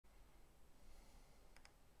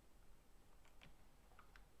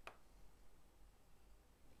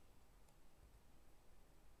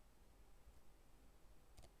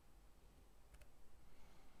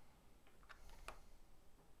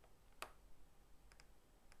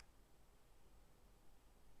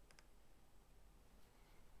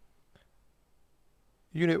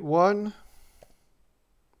Unit 1.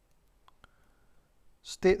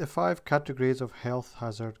 State the 5 categories of health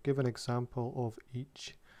hazard. Give an example of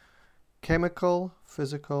each. Chemical,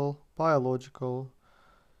 physical, biological,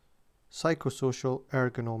 psychosocial,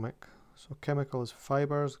 ergonomic. So chemical is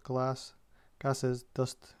fibers, glass, gases,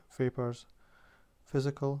 dust, vapors.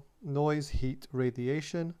 Physical, noise, heat,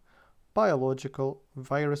 radiation. Biological,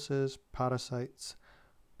 viruses, parasites,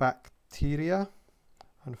 bacteria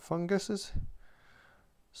and funguses.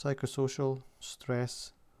 Psychosocial,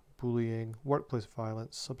 stress, bullying, workplace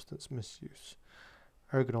violence, substance misuse.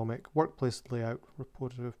 Ergonomic, workplace layout,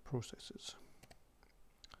 repetitive processes.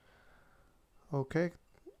 Okay,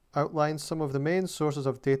 outline some of the main sources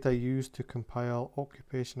of data used to compile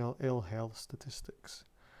occupational ill health statistics.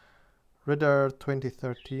 RIDDER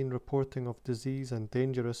 2013, Reporting of Disease and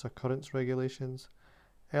Dangerous Occurrence Regulations.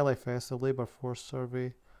 LFS, the Labour Force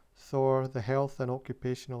Survey. THOR, the Health and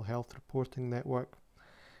Occupational Health Reporting Network.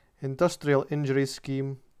 Industrial Injury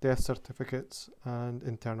Scheme, death certificates, and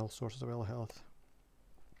internal sources of ill health.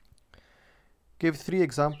 Give 3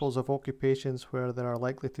 examples of occupations where there are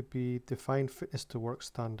likely to be defined fitness to work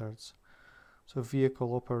standards. So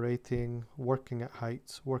vehicle operating, working at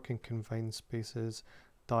heights, working confined spaces,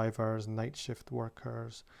 divers, night shift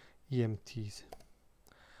workers, EMTs.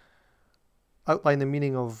 Outline the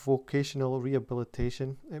meaning of vocational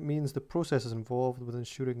rehabilitation. It means the processes involved with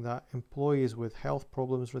ensuring that employees with health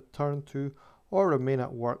problems return to or remain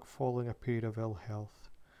at work following a period of ill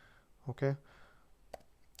health. Okay.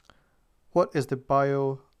 What is the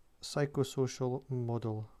biopsychosocial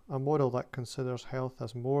model? A model that considers health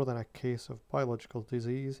as more than a case of biological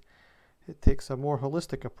disease. It takes a more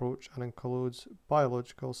holistic approach and includes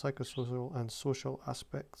biological, psychosocial, and social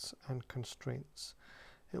aspects and constraints.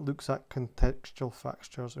 It looks at contextual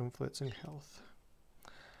factors influencing health.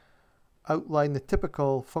 Outline the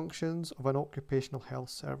typical functions of an occupational health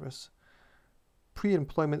service.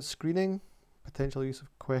 Pre-employment screening, potential use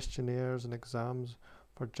of questionnaires and exams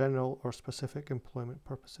for general or specific employment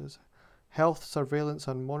purposes. Health surveillance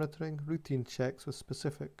and monitoring, routine checks with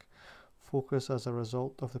specific focus as a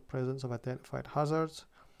result of the presence of identified hazards.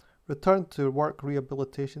 Return to work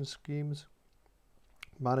rehabilitation schemes,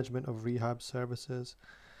 management of rehab services,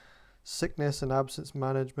 sickness and absence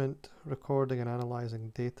management, recording and analysing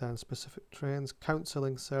data and specific trends,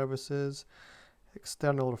 counselling services,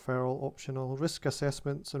 external referral optional, risk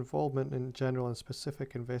assessments, involvement in general and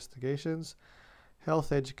specific investigations,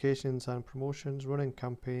 health educations and promotions, running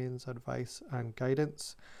campaigns, advice and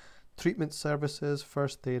guidance, treatment services,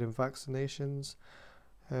 first aid and vaccinations,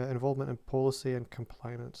 involvement in policy and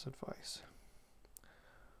compliance advice.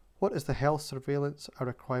 What is the health surveillance a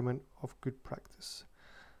requirement of good practice?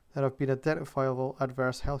 There have been identifiable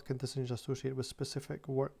adverse health conditions associated with specific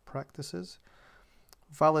work practices.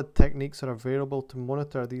 Valid techniques are available to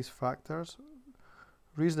monitor these factors.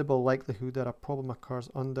 Reasonable likelihood that a problem occurs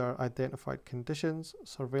under identified conditions.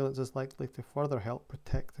 Surveillance is likely to further help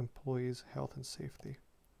protect employees' health and safety.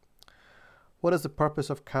 What is the purpose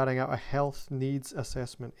of carrying out a health needs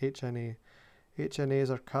assessment, HNA? HNAs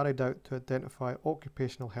are carried out to identify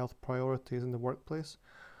occupational health priorities in the workplace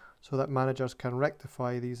so that managers can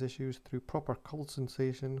rectify these issues through proper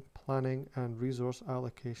consultation, planning, and resource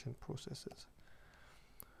allocation processes.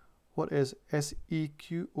 What is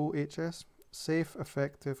SEQOHS? Safe,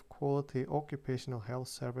 Effective, Quality Occupational Health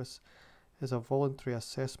Service is a voluntary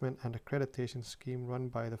assessment and accreditation scheme run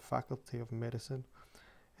by the Faculty of Medicine.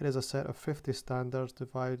 It is a set of 50 standards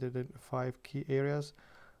divided into 5 key areas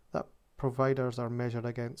that providers are measured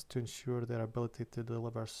against to ensure their ability to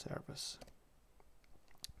deliver service.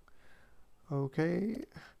 Okay.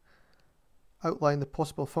 Outline the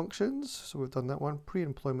possible functions. So we've done that one.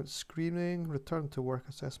 Pre-employment screening, return to work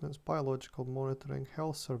assessments, biological monitoring,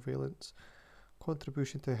 health surveillance,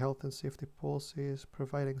 contribution to health and safety policies,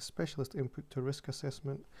 providing specialist input to risk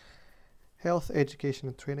assessment, health education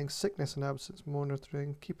and training, sickness and absence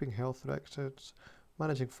monitoring, keeping health records,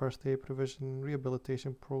 managing first aid provision,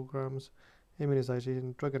 rehabilitation programs,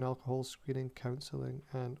 immunization, drug and alcohol screening, counselling,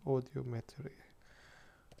 and audiometry.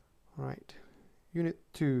 Right. Unit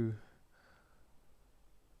 2.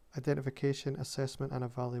 Identification, assessment, and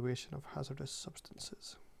evaluation of hazardous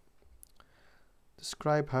substances.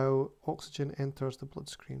 Describe how oxygen enters the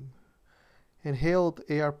bloodstream. Inhaled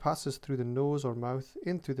air passes through the nose or mouth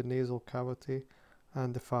into the nasal cavity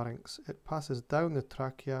and the pharynx. It passes down the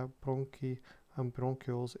trachea, bronchi, and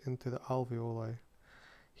bronchioles into the alveoli.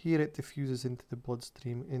 Here it diffuses into the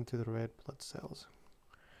bloodstream into the red blood cells.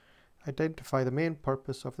 Identify the main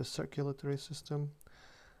purpose of the circulatory system.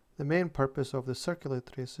 The main purpose of the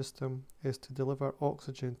circulatory system is to deliver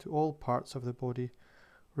oxygen to all parts of the body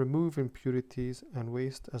remove impurities and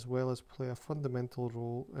waste, as well as play a fundamental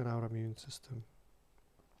role in our immune system.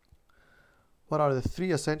 What are the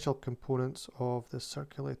three essential components of the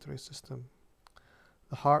circulatory system?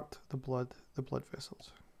 The heart, the blood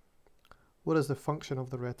vessels. What is the function of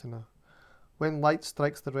the retina? When light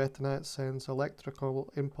strikes the retina, it sends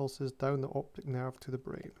electrical impulses down the optic nerve to the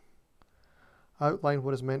brain. Outline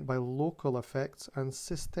what is meant by local effects and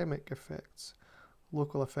systemic effects.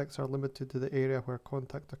 Local effects are limited to the area where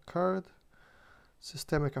contact occurred.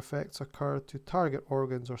 Systemic effects occur to target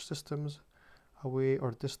organs or systems away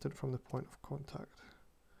or distant from the point of contact.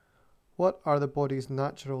 What are the body's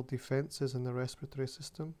natural defenses in the respiratory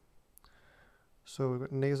system? So we've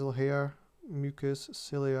got nasal hair, mucus,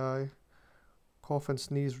 ciliary, cough and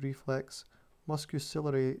sneeze reflex,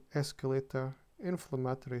 musculoskeletal escalator,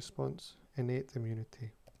 inflammatory response, innate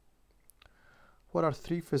immunity. What are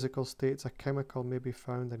three physical states a chemical may be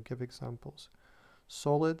found, and give examples?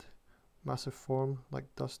 Solid, massive form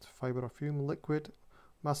like dust, fiber or fume. Liquid,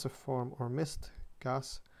 massive form or mist.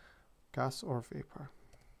 Gas or vapor.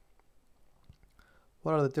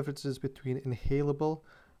 What are the differences between inhalable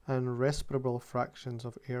and respirable fractions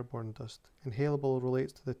of airborne dust? Inhalable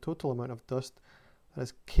relates to the total amount of dust that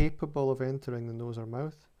is capable of entering the nose or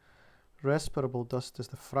mouth. Respirable dust is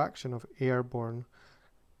the fraction of airborne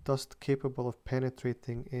dust capable of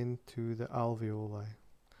penetrating into the alveoli,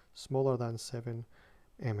 smaller than 7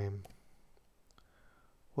 mm.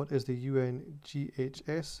 What is the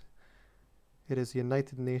UNGHS? It is the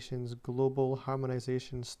United Nations Global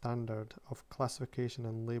Harmonization Standard of Classification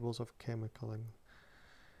and Labels of Chemical and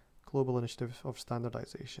Global Initiative of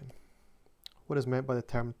Standardization. What is meant by the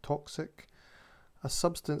term toxic? A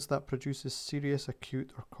substance that produces serious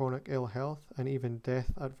acute or chronic ill health and even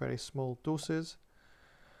death at very small doses.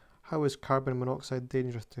 How is carbon monoxide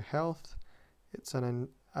dangerous to health? It's an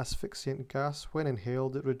asphyxiant gas. When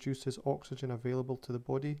inhaled, it reduces oxygen available to the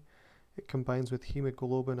body. It combines with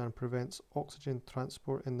hemoglobin and prevents oxygen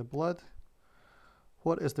transport in the blood.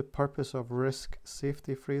 What is the purpose of risk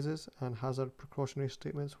safety phrases and hazard precautionary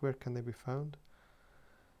statements? Where can they be found?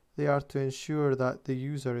 They are to ensure that the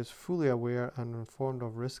user is fully aware and informed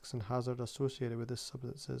of risks and hazards associated with these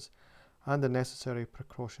substances and the necessary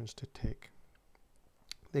precautions to take.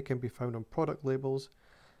 They can be found on product labels,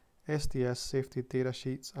 SDS safety data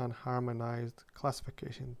sheets, and harmonized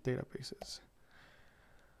classification databases.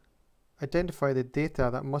 Identify the data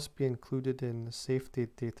that must be included in the safety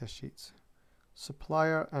data sheets.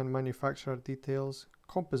 Supplier and manufacturer details,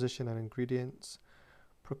 composition and ingredients,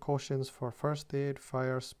 precautions for first aid,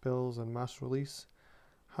 fire, spills and mass release,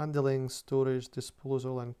 handling, storage,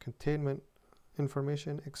 disposal and containment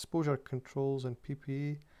information, exposure controls and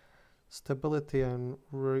PPE, stability and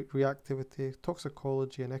reactivity,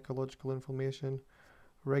 toxicology and ecological information,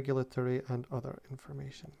 regulatory and other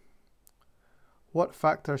information. What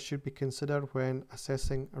factors should be considered when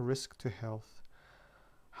assessing a risk to health?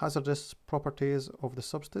 Hazardous properties of the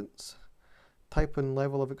substance, type and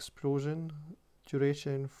level of explosion,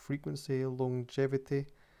 duration, frequency, longevity,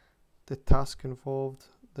 the task involved,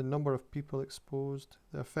 the number of people exposed,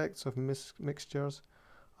 the effects of mixtures,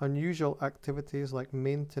 unusual activities like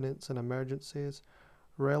maintenance and emergencies,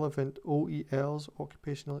 relevant OELs,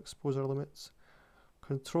 occupational exposure limits,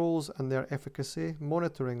 controls and their efficacy,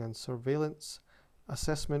 monitoring and surveillance,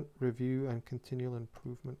 assessment, review and continual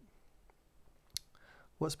improvement.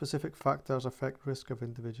 What specific factors affect risk of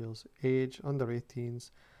individuals? Age, under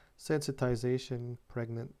 18s, sensitization,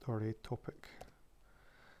 pregnant or atopic.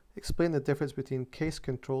 Explain the difference between case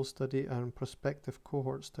control study and prospective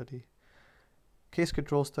cohort study. Case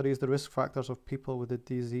control studies, the risk factors of people with the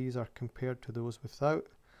disease are compared to those without.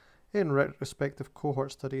 In retrospective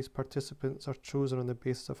cohort studies, participants are chosen on the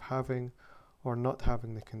basis of having or not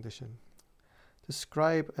having the condition.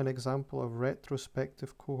 Describe an example of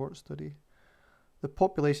retrospective cohort study. The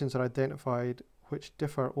populations are identified which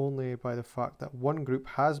differ only by the fact that one group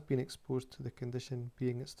has been exposed to the condition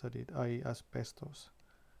being studied, i.e. asbestos.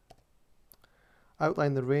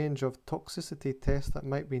 Outline the range of toxicity tests that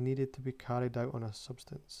might be needed to be carried out on a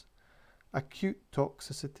substance. Acute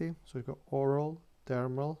toxicity, so we've got oral,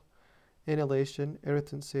 dermal, inhalation,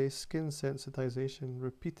 irritancy, skin sensitization,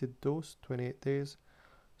 repeated dose, 28 days,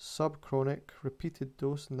 subchronic, repeated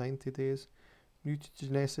dose, 90 days,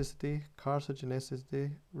 mutagenicity,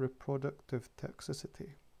 carcinogenicity, reproductive toxicity.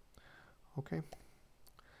 Okay.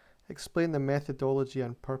 Explain the methodology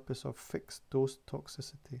and purpose of fixed dose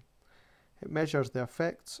toxicity. It measures the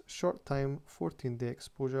effects, short time, 14-day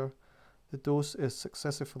exposure. The dose is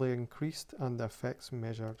successively increased and the effects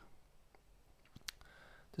measured.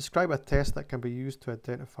 Describe a test that can be used to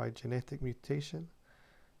identify genetic mutation.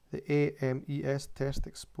 The AMES test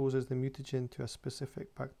exposes the mutagen to a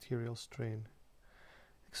specific bacterial strain.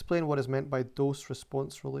 Explain what is meant by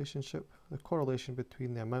dose-response relationship, the correlation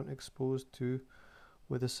between the amount exposed to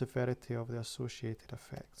with the severity of the associated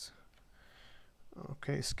effects.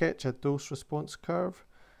 Okay, sketch a dose-response curve.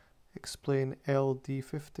 Explain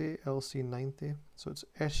LD50, LC90. So it's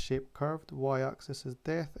S-shaped curve. The y-axis is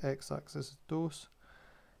death, x-axis is dose.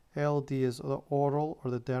 LD is the oral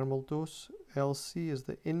or the dermal dose. LC is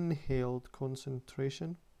the inhaled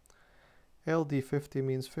concentration. LD50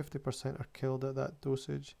 means 50% are killed at that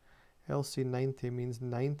dosage. LC90 means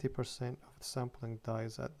 90% of the sampling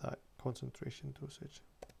dies at that concentration dosage.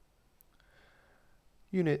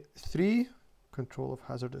 Unit 3, control of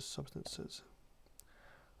hazardous substances.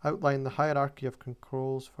 Outline the hierarchy of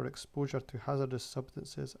controls for exposure to hazardous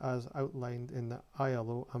substances as outlined in the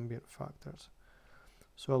ILO ambient factors.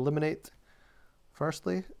 So eliminate.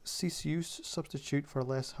 Firstly, cease use, substitute for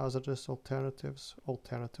less hazardous alternatives,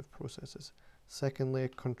 alternative processes. Secondly,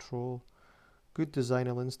 control. Good design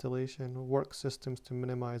and installation, work systems to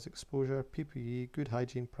minimize exposure, PPE, good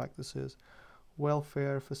hygiene practices,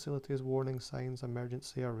 welfare, facilities, warning signs,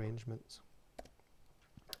 emergency arrangements.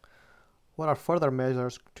 What are further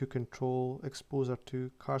measures to control exposure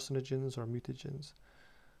to carcinogens or mutagens?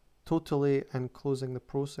 Totally enclosing the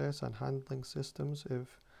process and handling systems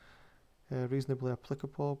if reasonably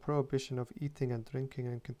applicable, prohibition of eating and drinking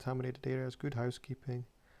in contaminated areas, good housekeeping,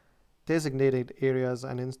 designated areas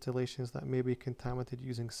and installations that may be contaminated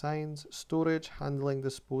using signs, storage, handling,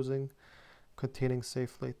 disposing, containing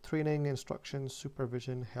safely, training, instructions,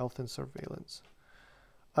 supervision, health and surveillance.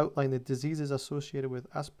 Outline the diseases associated with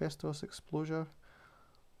asbestos exposure,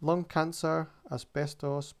 lung cancer,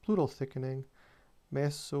 asbestos, pleural thickening,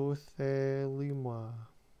 mesothelioma.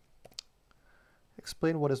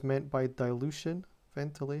 Explain what is meant by dilution,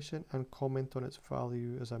 ventilation, and comment on its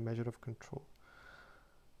value as a measure of control.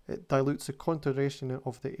 It dilutes the concentration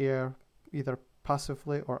of the air either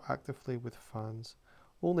passively or actively with fans.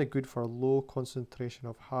 Only good for low concentration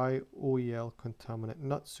of high OEL contaminant,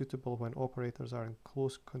 not suitable when operators are in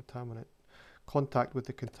close contact with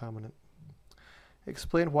the contaminant.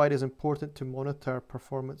 Explain why it is important to monitor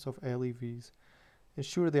performance of LEVs.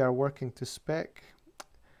 Ensure they are working to spec.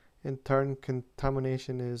 In turn,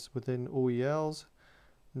 contamination is within OELs.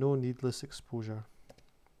 No needless exposure.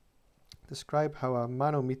 Describe how a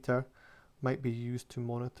manometer might be used to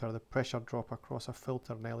monitor the pressure drop across a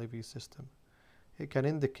filter and LEV system. It can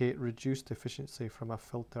indicate reduced efficiency from a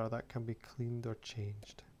filter that can be cleaned or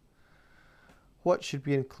changed. What should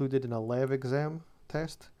be included in a LEV exam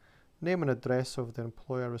test? Name and address of the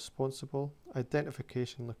employer responsible,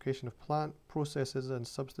 identification, location of plant, processes and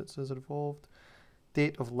substances involved,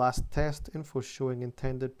 date of last test, info showing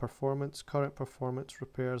intended performance, current performance,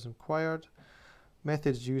 repairs required,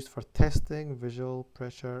 methods used for testing, visual,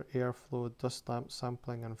 pressure, airflow, dust lamp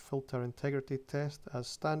sampling and filter integrity test as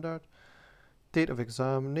standard, date of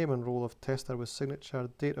exam, name and role of tester with signature,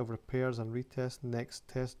 date of repairs and retest, next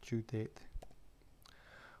test due date.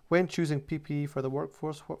 When choosing PPE for the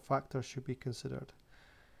workforce, what factors should be considered?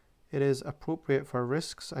 It is appropriate for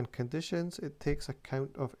risks and conditions. It takes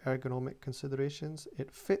account of ergonomic considerations.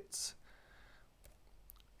 It fits.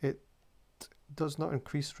 It does not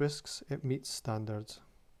increase risks. It meets standards.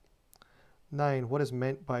 9. What is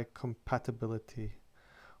meant by compatibility?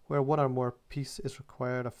 Where one or more piece is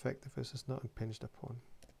required, effectiveness is not impinged upon.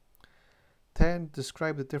 10.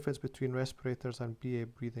 Describe the difference between respirators and BA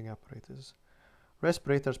breathing apparatus.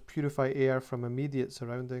 Respirators purify air from immediate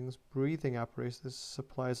surroundings. Breathing apparatus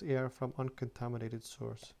supplies air from uncontaminated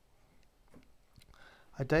source.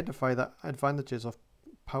 Identify the advantages of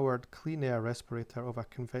powered clean air respirator over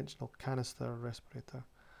conventional canister respirator.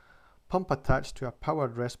 Pump attached to a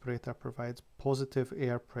powered respirator provides positive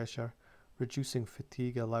air pressure, reducing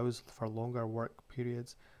fatigue, allows for longer work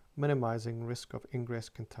periods, minimizing risk of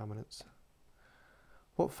ingress contaminants.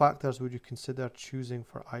 What factors would you consider choosing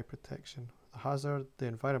for eye protection? The hazard, the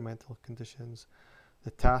environmental conditions,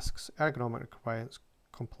 the tasks, ergonomic requirements,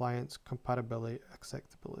 compliance, compatibility,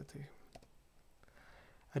 acceptability.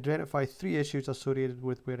 Identify 3 issues associated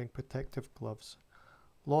with wearing protective gloves.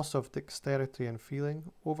 Loss of dexterity and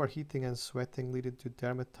feeling, overheating and sweating leading to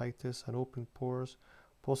dermatitis and open pores,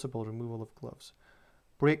 possible removal of gloves.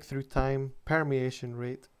 Breakthrough time, permeation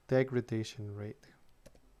rate, degradation rate.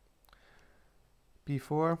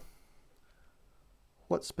 B4.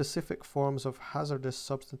 What specific forms of hazardous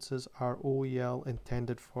substances are OEL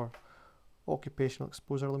intended for? Occupational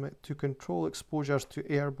exposure limit to control exposures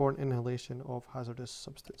to airborne inhalation of hazardous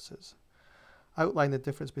substances. Outline the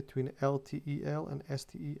difference between LTEL and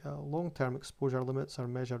STEL. Long-term exposure limits are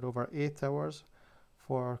measured over 8 hours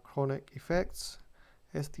for chronic effects.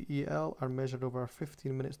 STEL are measured over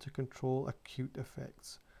 15 minutes to control acute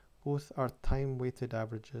effects. Both are time-weighted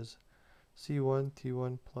averages. C1,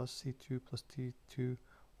 T1 plus C2 plus T2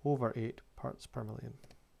 over 8 parts per million.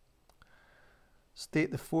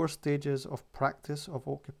 State the 4 stages of practice of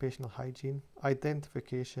occupational hygiene: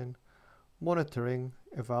 identification, monitoring,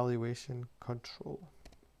 evaluation, control.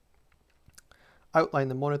 Outline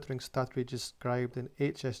the monitoring strategy described in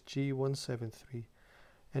HSG 173.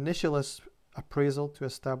 Initial appraisal to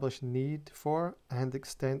establish need for and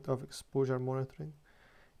extent of exposure monitoring.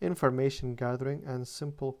 Information gathering and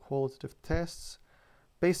simple qualitative tests.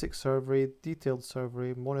 Basic survey, detailed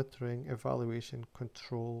survey, monitoring, evaluation,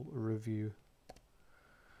 control, review.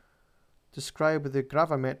 Describe the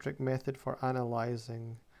gravimetric method for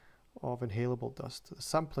analyzing of inhalable dust. The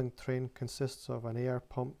sampling train consists of an air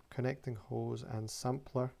pump, connecting hose, and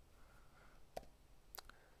sampler.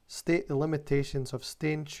 State the limitations of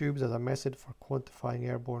stain tubes as a method for quantifying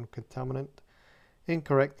airborne contaminant.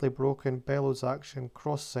 Incorrectly broken, bellows action,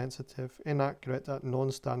 cross-sensitive, inaccurate at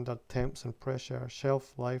non-standard temps and pressure,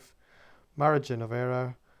 shelf life, margin of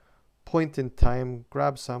error, point in time,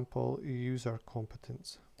 grab sample, user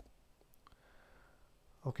competence.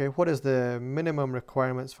 Okay, what is the minimum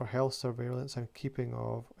requirements for health surveillance and keeping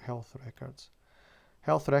of health records?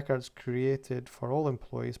 Health records created for all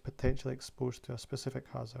employees potentially exposed to a specific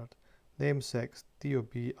hazard. Name, sex,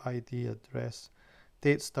 DOB, ID, address,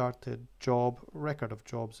 date started, job, record of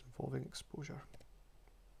jobs involving exposure.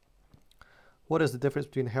 What is the difference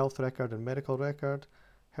between health record and medical record?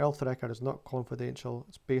 Health record is not confidential.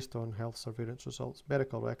 It's based on health surveillance results.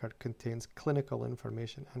 Medical record contains clinical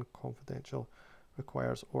information and confidential,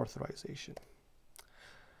 requires authorization.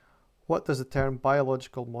 What does the term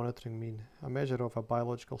biological monitoring mean? A measure of a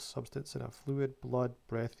biological substance in a fluid, blood,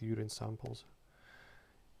 breath, urine samples.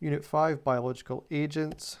 Unit 5, biological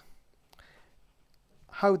agents.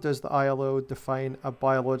 How does the ILO define a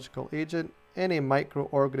biological agent? Any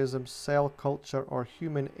microorganism, cell culture, or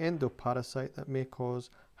human endoparasite that may cause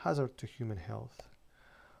hazard to human health.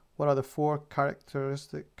 What are the 4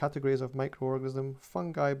 characteristic categories of microorganism?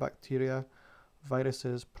 Fungi, bacteria,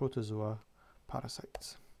 viruses, protozoa,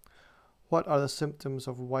 parasites. What are the symptoms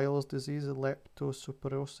of Weil's disease,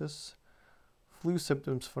 leptospirosis? Flu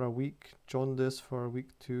symptoms for a week, jaundice for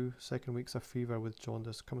week 2, second week's a fever with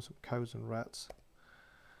jaundice, comes from cows and rats.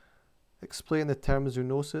 Explain the term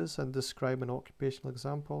zoonosis and describe an occupational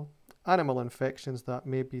example. Animal infections that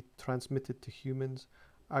may be transmitted to humans,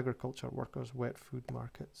 agriculture workers, wet food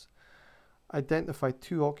markets. Identify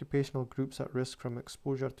 2 occupational groups at risk from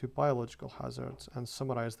exposure to biological hazards and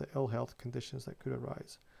summarize the ill health conditions that could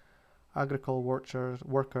arise. Agriculture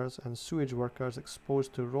workers and sewage workers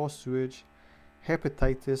exposed to raw sewage,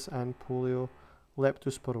 hepatitis and polio,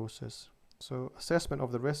 leptospirosis. So assessment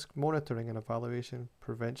of the risk, monitoring and evaluation,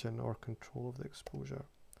 prevention or control of the exposure.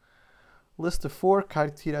 List the 4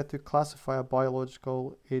 criteria to classify a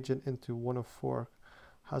biological agent into one of 4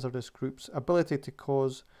 hazardous groups. Ability to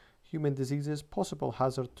cause human diseases, possible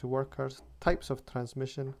hazard to workers, types of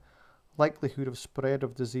transmission, likelihood of spread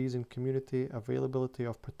of disease in community, availability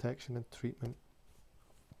of protection and treatment.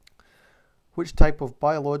 Which type of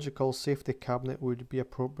biological safety cabinet would be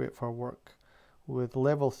appropriate for work with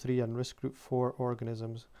level 3 and risk group 4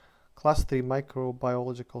 organisms? Class 3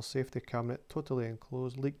 microbiological safety cabinet, totally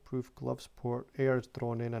enclosed, leak-proof, glove support, air is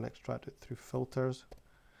drawn in and extracted through filters.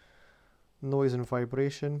 Noise and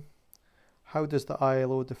vibration. How does the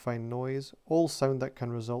ILO define noise? All sound that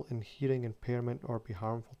can result in hearing impairment or be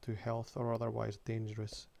harmful to health or otherwise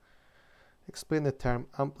dangerous. Explain the term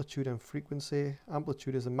amplitude and frequency.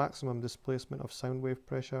 Amplitude is the maximum displacement of sound wave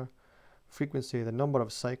pressure. Frequency, the number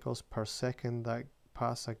of cycles per second that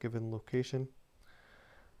pass a given location.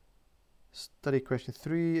 Study question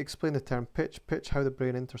 3. Explain the term pitch. Pitch, how the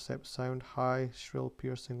brain intercepts sound. High, shrill,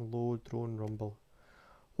 piercing, low, drone, rumble.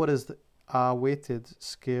 What is a weighted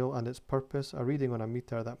scale and its purpose? A reading on a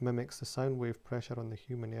meter that mimics the sound wave pressure on the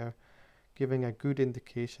human ear, giving a good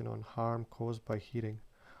indication on harm caused by hearing.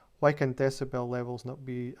 Why can decibel levels not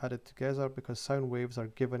be added together? Because sound waves are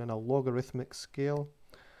given in a logarithmic scale.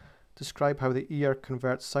 Describe how the ear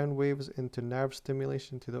converts sound waves into nerve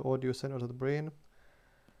stimulation to the audio centers of the brain.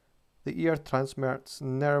 The ear transmits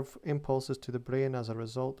nerve impulses to the brain as a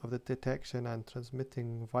result of the detection and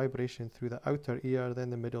transmitting vibration through the outer ear, then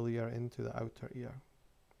the middle ear into the outer ear.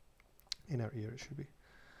 Inner ear it should be.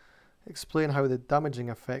 Explain how the damaging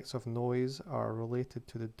effects of noise are related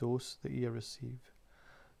to the dose the ear received.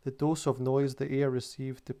 The dose of noise the ear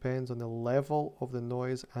received depends on the level of the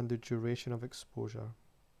noise and the duration of exposure.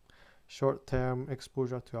 Short-term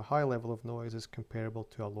exposure to a high level of noise is comparable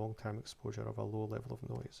to a long-term exposure of a low level of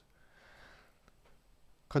noise.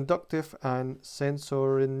 Conductive and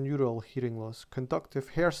sensorineural hearing loss. Conductive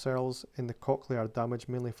hair cells in the cochlea are damaged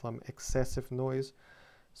mainly from excessive noise.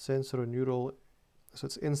 Sensorineural, so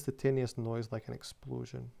it's instantaneous noise like an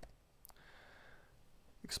explosion.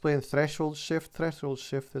 Explain threshold shift. Threshold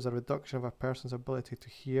shift is a reduction of a person's ability to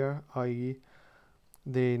hear, i.e.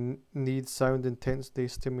 they need sound intensity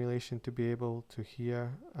stimulation to be able to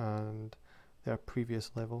hear and their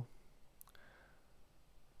previous level.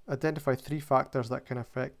 Identify 3 factors that can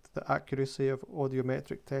affect the accuracy of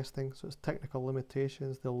audiometric testing. So it's technical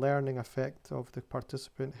limitations, the learning effect of the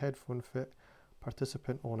participant, headphone fit,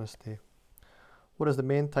 participant honesty. What is the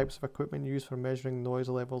main types of equipment used for measuring noise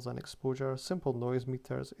levels and exposure? Simple noise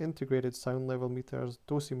meters, integrated sound level meters,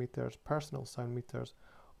 dosimeters, personal sound meters,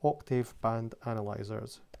 octave band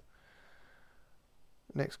analyzers.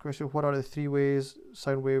 Next question, what are the 3 ways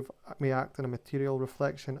sound wave may act in a material?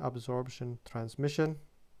 Reflection, absorption, transmission.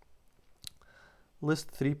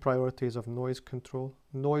 List 3 priorities of noise control.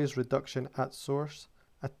 Noise reduction at source,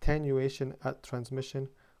 attenuation at transmission,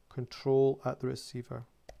 control at the receiver.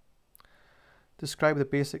 Describe the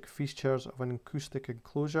basic features of an acoustic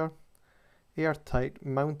enclosure. Airtight,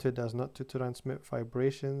 mounted as not to transmit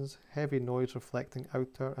vibrations, heavy noise reflecting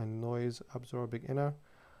outer and noise absorbing inner,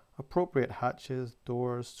 appropriate hatches,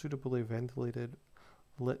 doors, suitably ventilated,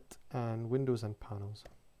 lit, and windows and panels.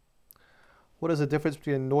 What is the difference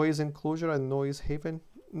between a noise enclosure and noise haven?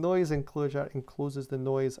 Noise enclosure encloses the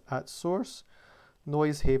noise at source.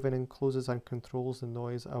 Noise haven encloses and controls the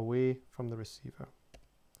noise away from the receiver.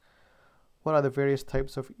 What are the various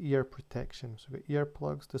types of ear protection? So we've got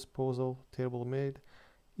earplugs, disposal, table made,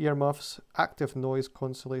 earmuffs, active noise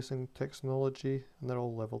cancellation technology, and they're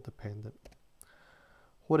all level dependent.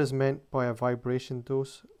 What is meant by a vibration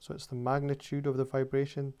dose? So it's the magnitude of the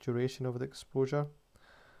vibration, duration of the exposure.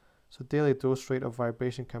 So daily dose rate of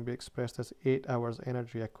vibration can be expressed as 8 hours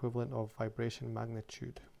energy equivalent of vibration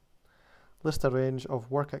magnitude. List a range of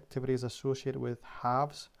work activities associated with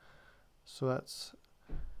halves. So that's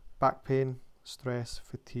back pain, stress,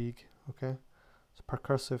 fatigue, okay? So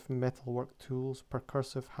percussive metalwork tools,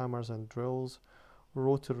 percussive hammers and drills,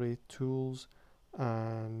 rotary tools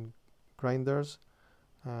and grinders,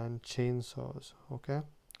 and chainsaws, okay?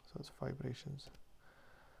 So that's vibrations.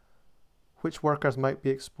 Which workers might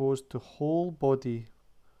be exposed to whole body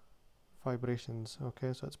vibrations?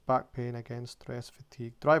 Okay, so it's back pain, again, stress,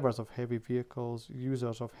 fatigue. Drivers of heavy vehicles,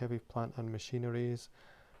 users of heavy plant and machineries,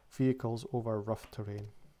 vehicles over rough terrain.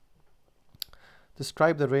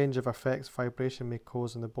 Describe the range of effects vibration may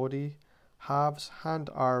cause in the body. Halves,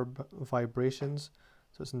 hand-arm vibrations,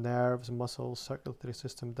 so it's nerves, muscles, circulatory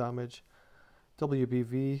system damage.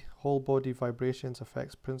 WBV, whole body vibrations,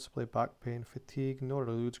 affects principally back pain, fatigue,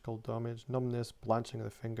 neurological damage, numbness, blanching of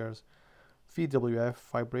the fingers. VWF,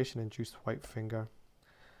 vibration-induced white finger.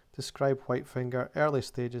 Describe white finger, early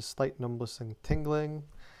stages, slight numbness and tingling.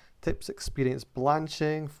 Tips experience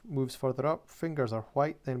blanching, moves further up, fingers are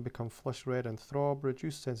white, then become flush red and throb,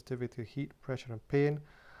 reduced sensitivity to heat, pressure and pain,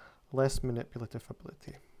 less manipulative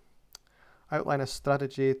ability. Outline a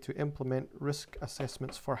strategy to implement risk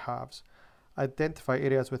assessments for halves. Identify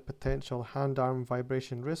areas with potential hand-arm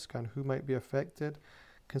vibration risk and who might be affected.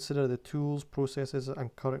 Consider the tools, processes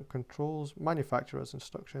and current controls, manufacturer's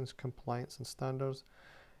instructions, compliance and standards.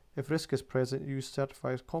 If risk is present, use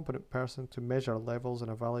certified competent person to measure levels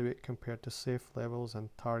and evaluate compared to safe levels and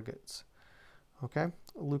targets. Okay,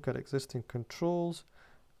 look at existing controls.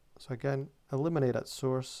 So again, eliminate at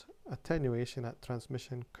source, attenuation at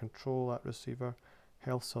transmission, control at receiver,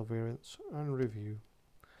 health surveillance and review.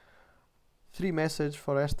 3 message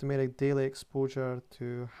for estimating daily exposure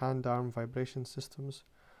to hand-arm vibration systems.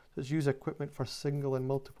 So use equipment for single and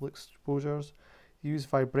multiple exposures. Use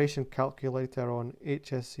vibration calculator on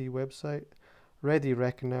HSC website. Ready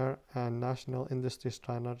reckoner and national industry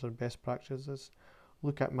standards and best practices.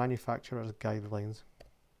 Look at manufacturers' guidelines.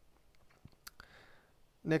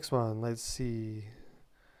 Next one, let's see.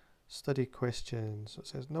 Study questions. So it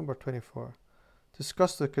says number 24.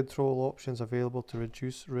 Discuss the control options available to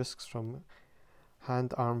reduce risks from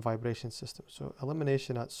hand-arm vibration systems. So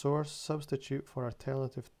elimination at source, substitute for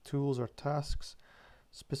alternative tools or tasks,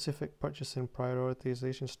 specific purchasing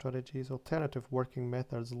prioritization strategies, alternative working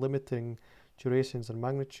methods limiting durations and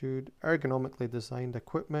magnitude, ergonomically designed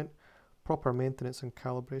equipment, proper maintenance and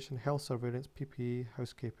calibration, health surveillance, PPE,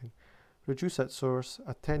 housekeeping. Reduce at source,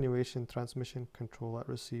 attenuation, transmission, control at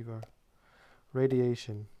receiver.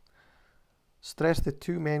 Radiation. Stress the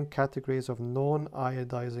 2 main categories of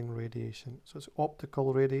non-iodizing radiation. So it's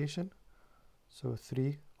optical radiation. So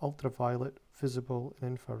 3, ultraviolet, visible,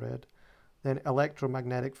 and infrared. Then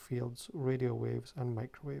electromagnetic fields, radio waves, and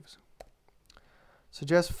microwaves.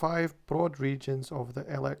 Suggest 5 broad regions of the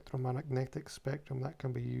electromagnetic spectrum that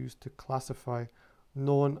can be used to classify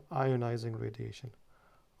non-ionizing radiation.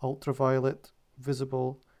 Ultraviolet,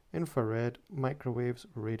 visible, infrared, microwaves,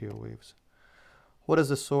 radio waves. What is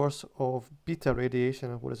the source of beta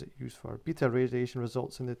radiation and what is it used for? Beta radiation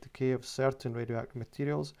results in the decay of certain radioactive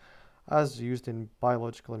materials as used in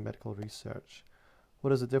biological and medical research.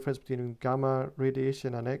 What is the difference between gamma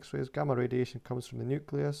radiation and X-rays? Gamma radiation comes from the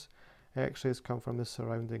nucleus. X-rays come from the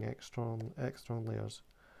surrounding electron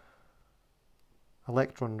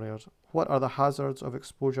layers. What are the hazards of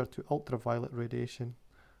exposure to ultraviolet radiation?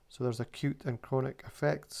 So there's acute and chronic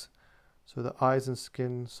effects. So the eyes and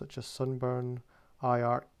skin, such as sunburn, eye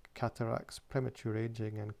arc, cataracts, premature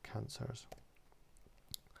aging, and cancers.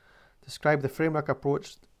 Describe the framework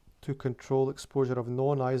approach to control exposure of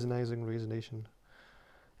non-ionizing radiation.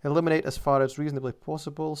 Eliminate as far as reasonably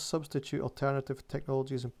possible, substitute alternative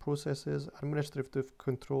technologies and processes, administrative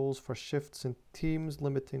controls for shifts in teams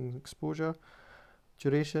limiting exposure,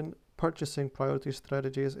 duration, purchasing priority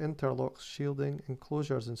strategies, interlocks, shielding,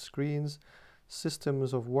 enclosures and screens,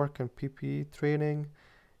 systems of work and PPE, training,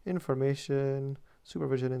 information,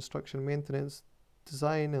 supervision, instruction, maintenance,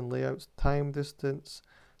 design and layouts, time, distance,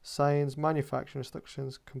 signs, manufacturing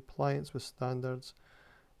restrictions, compliance with standards,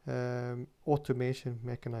 automation,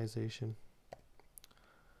 mechanization.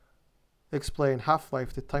 Explain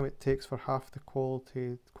half-life, the time it takes for half the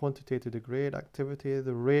quantity to degrade, activity,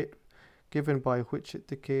 the rate given by which it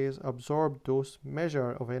decays, absorbed dose,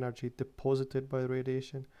 measure of energy deposited by the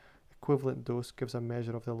radiation, equivalent dose gives a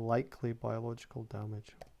measure of the likely biological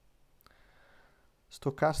damage.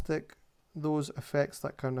 Stochastic, those effects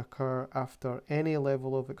that can occur after any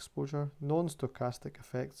level of exposure. Non-stochastic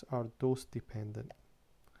effects are dose dependent.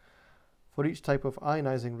 For each type of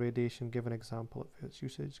ionizing radiation, give an example of its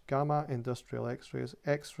usage. Gamma, industrial X-rays,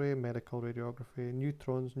 X-ray, medical radiography,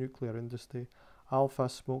 neutrons, nuclear industry, alpha,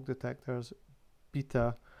 smoke detectors,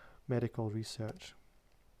 beta, medical research.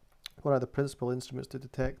 What are the principal instruments to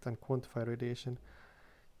detect and quantify radiation?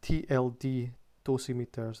 TLD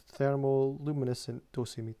dosimeters, thermoluminescent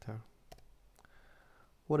dosimeter.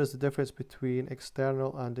 What is the difference between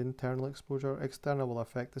external and internal exposure? External will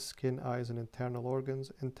affect the skin, eyes, and internal organs.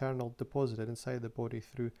 Internal deposited inside the body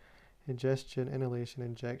through ingestion, inhalation,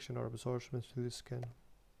 injection, or absorption through the skin.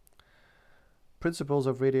 Principles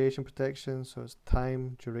of radiation protection, so it's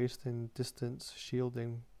time, duration, distance,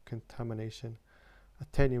 shielding, contamination,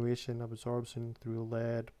 attenuation, absorption through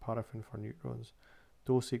lead, paraffin for neutrons.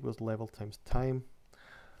 Dose equals level times time.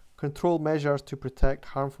 Control measures to protect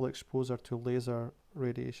harmful exposure to laser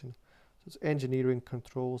radiation. So it's engineering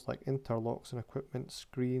controls like interlocks and equipment,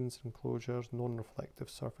 screens, enclosures, non-reflective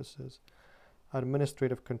surfaces.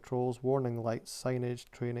 Administrative controls, warning lights, signage,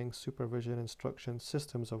 training, supervision, instruction,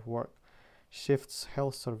 systems of work, shifts,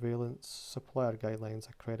 health surveillance, supplier guidelines,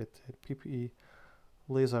 accredited, PPE,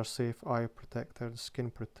 laser safe eye protectors, skin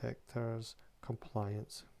protectors,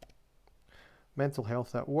 compliance. Mental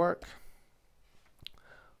health at work.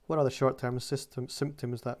 What are the short-term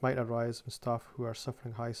symptoms that might arise in staff who are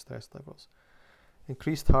suffering high stress levels?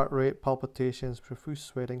 Increased heart rate, palpitations, profuse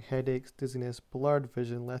sweating, headaches, dizziness, blurred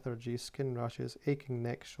vision, lethargy, skin rashes, aching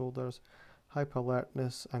neck, shoulders,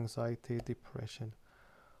 hyperalertness, anxiety, depression.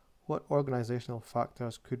 What organizational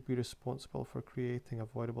factors could be responsible for creating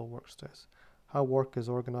avoidable work stress? How work is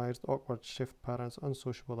organized, awkward shift patterns,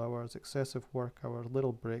 unsociable hours, excessive work hours,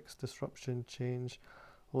 little breaks, disruption, change,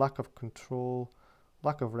 lack of control,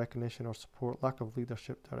 lack of recognition or support, lack of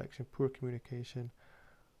leadership direction, poor communication,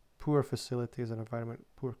 poor facilities and environment,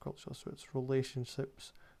 poor culture. So it's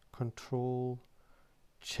relationships, control,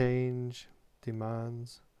 change,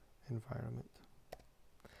 demands, environment.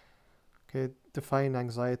 Okay, define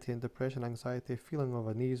anxiety and depression. Anxiety, feeling of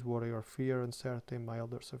unease, worry or fear, uncertainty,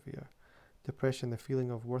 mild or severe. Depression, the feeling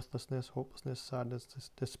of worthlessness, hopelessness, sadness,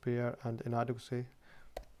 despair, and inadequacy.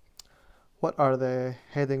 What are the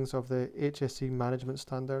headings of the HSE management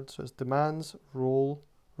standards? So it's demands, role,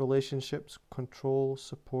 relationships, control,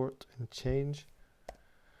 support, and change.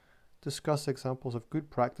 Discuss examples of good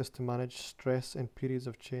practice to manage stress in periods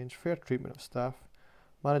of change, fair treatment of staff,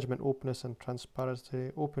 management openness and transparency,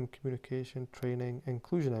 open communication, training,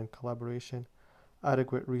 inclusion and collaboration,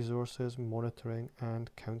 adequate resources, monitoring, and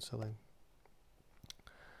counselling.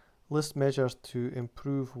 List measures to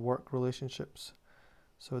improve work relationships.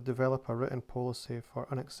 So develop a written policy for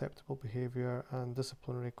unacceptable behaviour and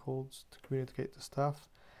disciplinary codes to communicate to staff.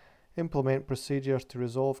 Implement procedures to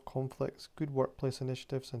resolve conflicts, good workplace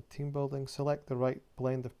initiatives and team building, select the right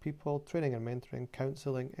blend of people, training and mentoring,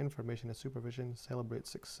 counselling, information and supervision, celebrate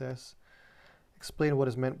success. Explain what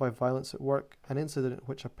is meant by violence at work, an incident in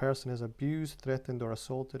which a person is abused, threatened or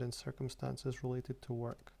assaulted in circumstances related to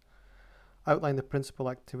work. Outline the principal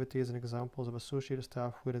activities and examples of associated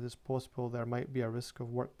staff where it is possible there might be a risk of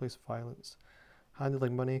workplace violence.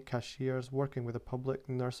 Handling money, cashiers, working with the public,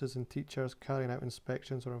 nurses and teachers, carrying out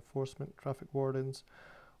inspections or enforcement, traffic wardens,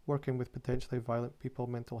 working with potentially violent people,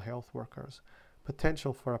 mental health workers.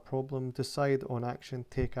 Potential for a problem, decide on action,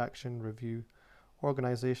 take action, review.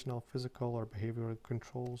 Organizational, physical or behavioral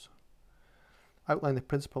controls. Outline the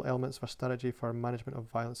principal elements of a strategy for management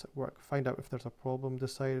of violence at work. Find out if there's a problem,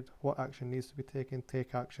 decide what action needs to be taken,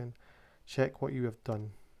 take action, check what you have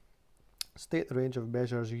done. State the range of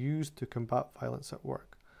measures used to combat violence at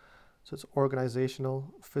work. So it's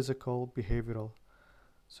organizational, physical, behavioral.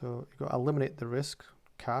 So you've got to eliminate the risk,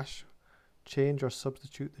 cash, change or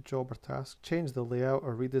substitute the job or task, change the layout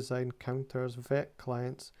or redesign counters, vet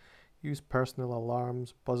clients, use personal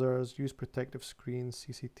alarms, buzzers, use protective screens,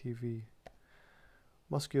 CCTV.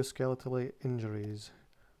 Musculoskeletal injuries.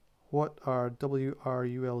 What are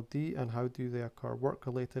WRULD and how do they occur?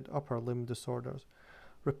 Work-related upper limb disorders.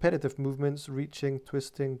 Repetitive movements, reaching,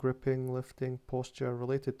 twisting, gripping, lifting, posture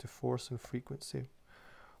related to force and frequency.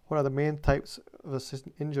 What are the main types of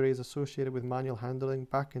injuries associated with manual handling?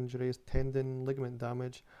 Back injuries, tendon, ligament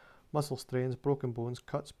damage, muscle strains, broken bones,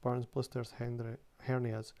 cuts, burns, blisters,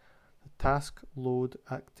 hernias. The task, load,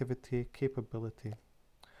 activity, capability.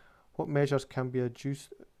 What measures can be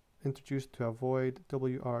introduced to avoid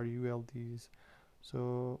WRULDs?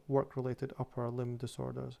 So work-related upper limb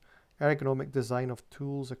disorders. Ergonomic design of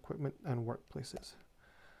tools, equipment and workplaces.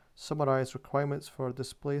 Summarize requirements for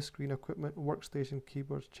display screen equipment, workstation,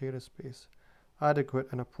 keyboards, chair and space. Adequate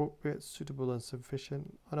and appropriate, suitable and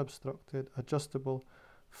sufficient, unobstructed, adjustable,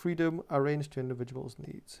 freedom arranged to individuals'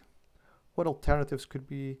 needs. What alternatives could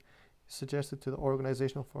be suggested to the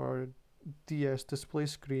organizational for DS display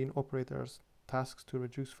screen operators tasks to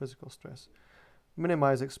reduce physical stress?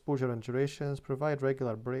 Minimize exposure and durations, provide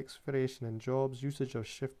regular breaks, variation in jobs, usage of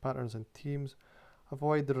shift patterns and teams,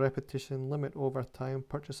 avoid the repetition, limit overtime,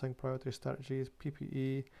 purchasing priority strategies,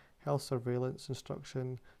 PPE, health surveillance,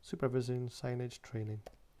 instruction, supervision, signage, training.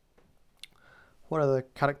 What are the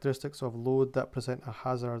characteristics of load that present a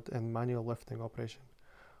hazard in manual lifting operation?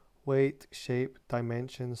 Weight, shape,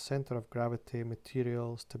 dimensions, center of gravity,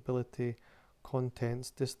 material, stability,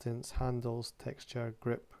 contents, distance, handles, texture,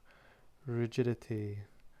 grip, rigidity.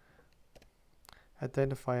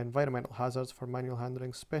 Identify environmental hazards for manual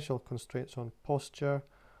handling, special constraints on posture,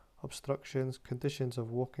 obstructions, conditions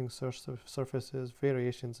of walking surfaces,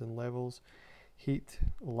 variations in levels, heat,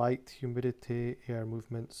 light, humidity, air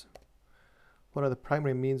movements. What are the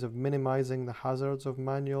primary means of minimizing the hazards of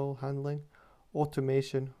manual handling?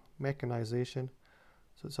 Automation, mechanization,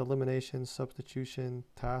 so it's elimination, substitution,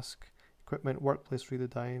 task, equipment, workplace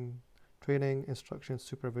redesign, training, instruction,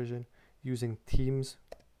 supervision, using teams.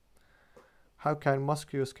 How can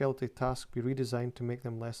musculoskeletal tasks be redesigned to make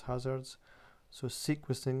them less hazards? So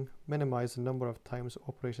sequencing, minimize the number of times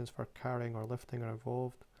operations for carrying or lifting are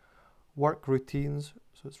involved. Work routines,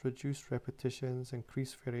 so it's reduced repetitions,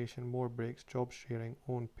 increased variation, more breaks, job sharing,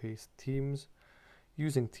 own pace. Teams,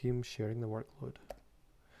 using teams, sharing the workload.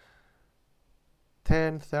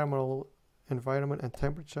 10. Thermal environment and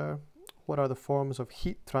temperature. What are the forms of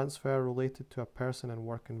heat transfer related to a person and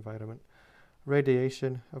work environment?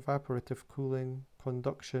 Radiation, evaporative cooling,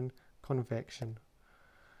 conduction, convection.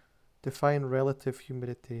 Define relative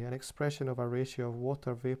humidity, an expression of a ratio of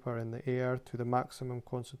water vapor in the air to the maximum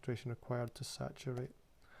concentration required to saturate.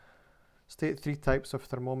 State 3 types of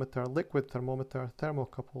thermometer: liquid thermometer,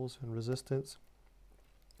 thermocouples, and resistance.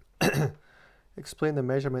 Explain the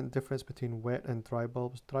measurement difference between wet and dry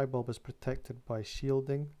bulbs. Dry bulb is protected by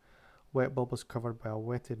shielding. Wet bulb is covered by a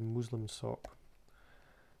wetted muslin sock.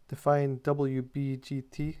 Define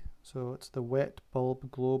WBGT, so it's the wet bulb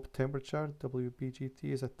globe temperature. WBGT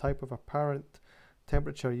is a type of apparent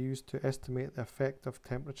temperature used to estimate the effect of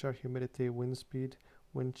temperature, humidity, wind speed,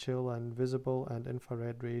 wind chill, and visible and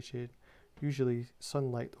infrared radiation, usually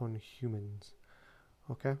sunlight, on humans.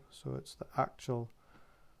 Okay, so it's the actual.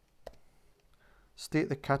 State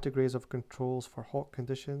the categories of controls for hot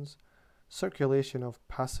conditions: circulation of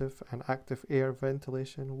passive and active air,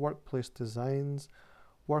 ventilation, workplace designs,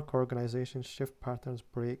 work organization, shift patterns,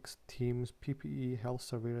 breaks, teams, PPE, health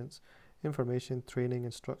surveillance, information, training,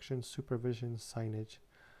 instruction, supervision, signage,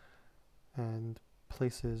 and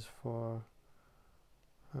places for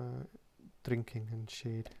drinking and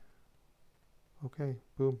shade. Okay,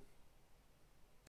 boom.